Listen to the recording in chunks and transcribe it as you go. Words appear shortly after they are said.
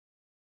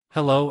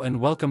Hello and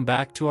welcome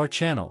back to our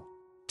channel.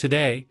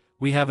 Today,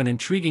 we have an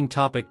intriguing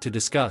topic to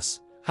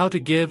discuss: how to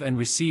give and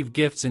receive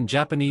gifts in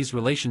Japanese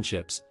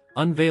relationships,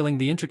 unveiling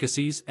the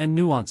intricacies and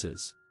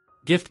nuances.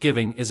 Gift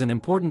giving is an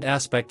important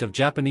aspect of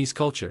Japanese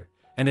culture,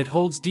 and it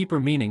holds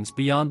deeper meanings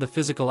beyond the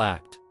physical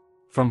act.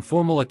 From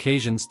formal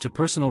occasions to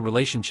personal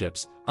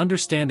relationships,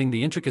 understanding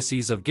the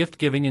intricacies of gift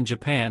giving in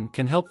Japan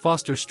can help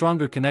foster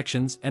stronger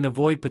connections and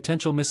avoid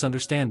potential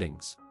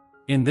misunderstandings.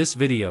 In this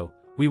video,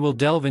 we will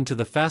delve into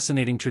the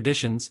fascinating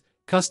traditions,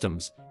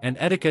 customs, and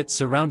etiquette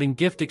surrounding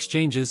gift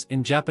exchanges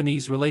in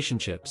Japanese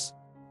relationships.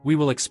 We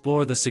will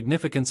explore the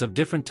significance of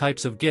different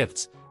types of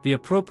gifts, the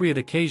appropriate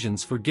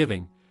occasions for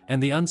giving,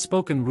 and the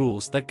unspoken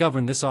rules that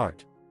govern this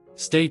art.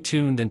 Stay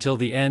tuned until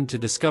the end to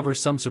discover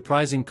some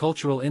surprising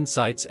cultural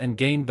insights and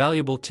gain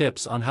valuable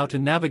tips on how to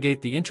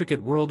navigate the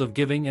intricate world of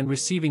giving and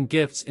receiving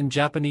gifts in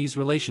Japanese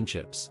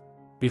relationships.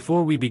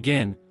 Before we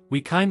begin,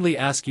 we kindly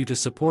ask you to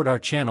support our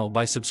channel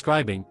by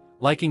subscribing,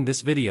 liking this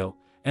video,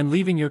 and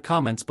leaving your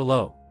comments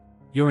below.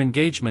 Your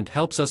engagement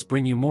helps us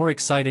bring you more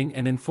exciting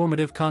and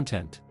informative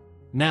content.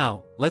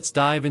 Now, let's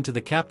dive into the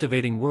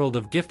captivating world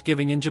of gift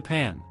giving in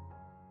Japan.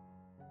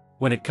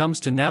 When it comes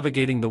to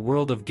navigating the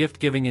world of gift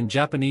giving in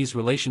Japanese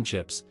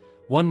relationships,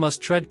 one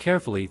must tread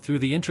carefully through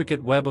the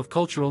intricate web of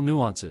cultural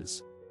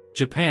nuances.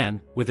 Japan,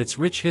 with its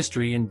rich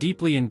history and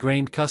deeply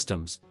ingrained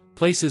customs,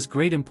 places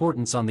great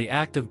importance on the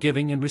act of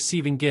giving and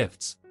receiving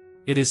gifts.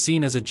 It is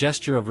seen as a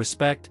gesture of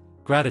respect,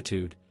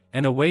 gratitude,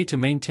 and a way to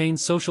maintain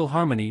social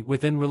harmony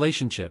within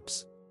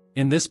relationships.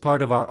 In this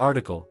part of our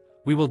article,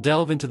 we will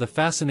delve into the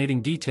fascinating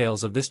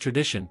details of this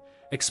tradition,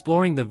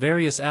 exploring the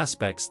various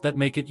aspects that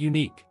make it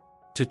unique.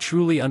 To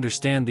truly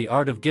understand the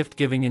art of gift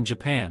giving in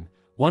Japan,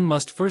 one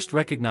must first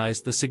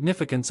recognize the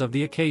significance of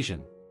the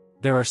occasion.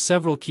 There are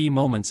several key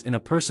moments in a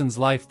person's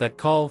life that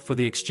call for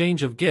the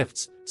exchange of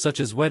gifts, such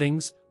as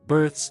weddings,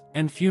 births,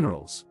 and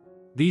funerals.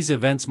 These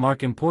events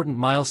mark important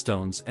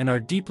milestones and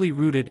are deeply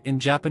rooted in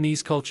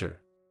Japanese culture.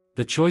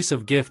 The choice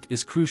of gift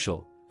is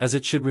crucial, as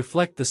it should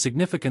reflect the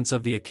significance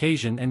of the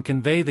occasion and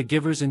convey the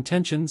giver's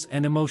intentions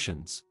and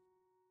emotions.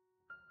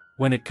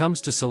 When it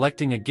comes to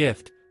selecting a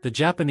gift, the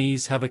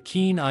Japanese have a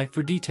keen eye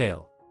for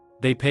detail.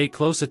 They pay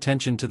close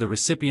attention to the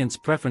recipient's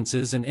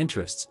preferences and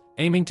interests,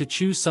 aiming to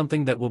choose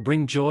something that will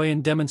bring joy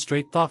and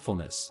demonstrate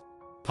thoughtfulness.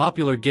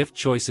 Popular gift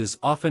choices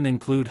often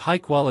include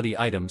high-quality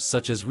items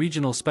such as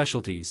regional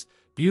specialties,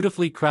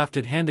 beautifully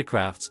crafted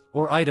handicrafts,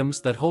 or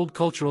items that hold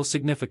cultural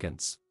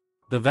significance.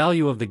 The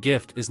value of the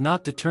gift is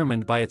not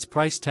determined by its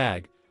price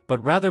tag,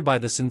 but rather by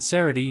the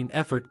sincerity and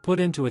effort put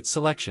into its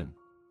selection.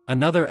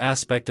 Another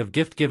aspect of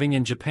gift-giving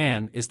in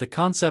Japan is the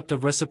concept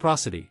of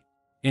reciprocity.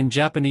 In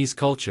Japanese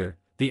culture,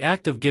 the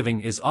act of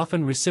giving is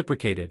often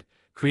reciprocated,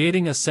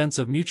 creating a sense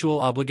of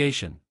mutual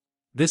obligation.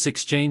 This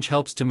exchange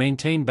helps to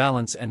maintain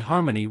balance and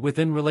harmony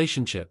within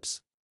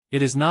relationships.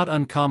 It is not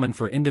uncommon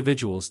for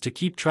individuals to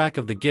keep track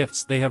of the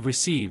gifts they have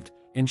received,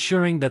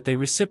 ensuring that they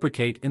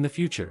reciprocate in the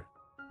future.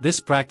 This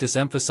practice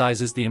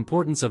emphasizes the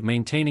importance of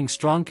maintaining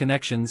strong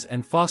connections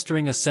and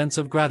fostering a sense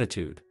of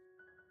gratitude.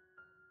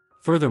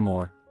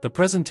 Furthermore, the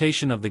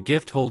presentation of the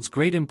gift holds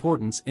great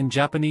importance in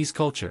Japanese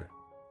culture.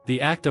 The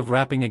act of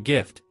wrapping a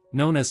gift,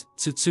 known as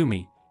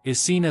tsutsumi,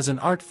 is seen as an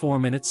art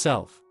form in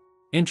itself.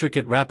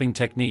 Intricate wrapping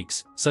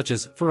techniques, such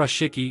as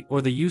furoshiki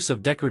or the use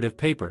of decorative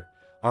paper,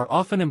 are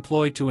often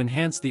employed to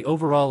enhance the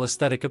overall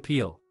aesthetic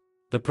appeal.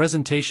 The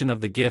presentation of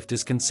the gift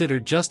is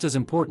considered just as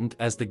important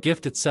as the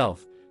gift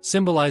itself,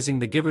 symbolizing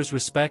the giver's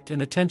respect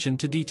and attention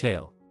to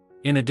detail.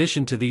 In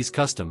addition to these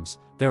customs,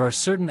 there are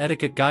certain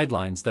etiquette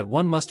guidelines that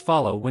one must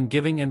follow when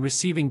giving and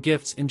receiving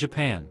gifts in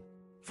Japan.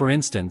 For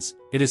instance,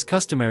 it is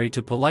customary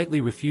to politely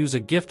refuse a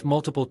gift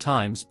multiple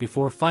times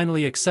before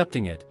finally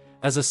accepting it,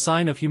 as a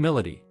sign of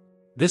humility.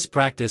 This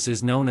practice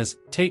is known as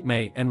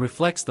tateme and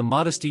reflects the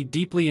modesty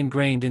deeply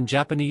ingrained in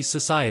Japanese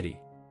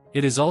society.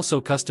 It is also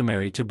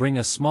customary to bring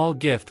a small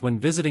gift when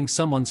visiting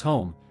someone's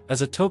home,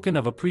 as a token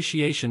of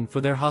appreciation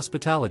for their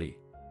hospitality.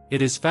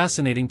 It is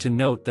fascinating to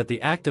note that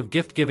the act of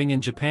gift-giving in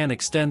Japan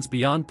extends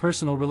beyond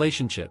personal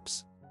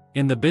relationships.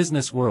 In the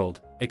business world,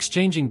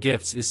 exchanging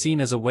gifts is seen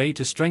as a way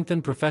to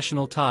strengthen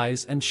professional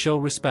ties and show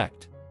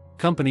respect.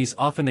 Companies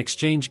often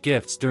exchange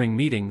gifts during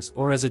meetings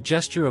or as a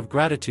gesture of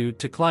gratitude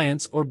to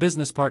clients or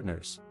business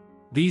partners.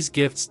 These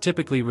gifts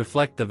typically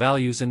reflect the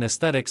values and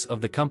aesthetics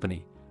of the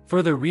company,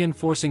 further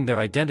reinforcing their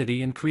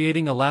identity and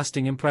creating a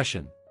lasting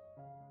impression.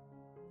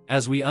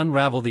 As we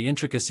unravel the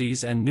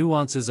intricacies and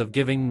nuances of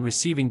giving and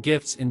receiving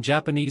gifts in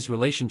Japanese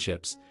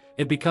relationships,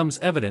 it becomes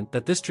evident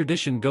that this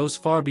tradition goes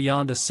far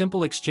beyond a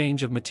simple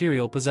exchange of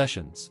material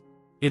possessions.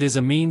 It is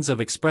a means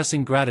of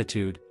expressing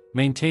gratitude,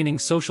 maintaining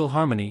social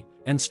harmony,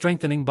 and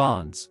strengthening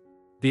bonds.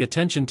 The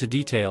attention to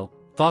detail,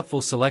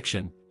 thoughtful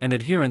selection, and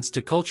adherence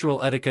to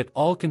cultural etiquette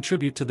all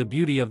contribute to the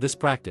beauty of this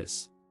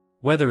practice.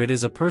 Whether it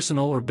is a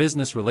personal or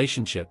business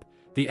relationship,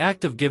 the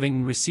act of giving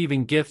and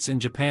receiving gifts in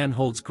Japan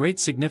holds great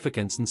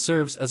significance and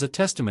serves as a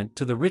testament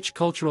to the rich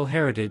cultural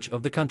heritage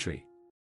of the country.